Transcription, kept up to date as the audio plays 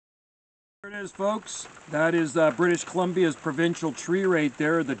There it is, folks. That is British Columbia's provincial tree right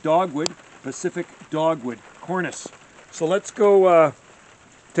there, the dogwood, Pacific Dogwood, Cornus. So let's go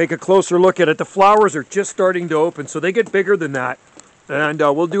take a closer look at it. The flowers are just starting to open, so they get bigger than that. And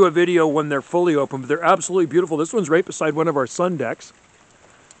we'll do a video when they're fully open, but they're absolutely beautiful. This one's right beside one of our sun decks.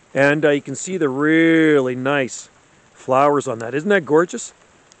 And you can see the really nice flowers on that. Isn't that gorgeous?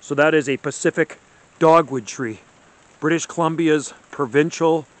 So that is a Pacific Dogwood tree, British Columbia's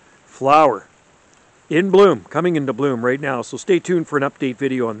provincial flower. In bloom, coming into bloom right now. So stay tuned for an update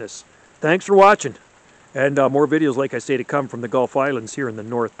video on this. Thanks for watching. And more videos, like I say, to come from the Gulf Islands here in the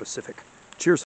North Pacific. Cheers.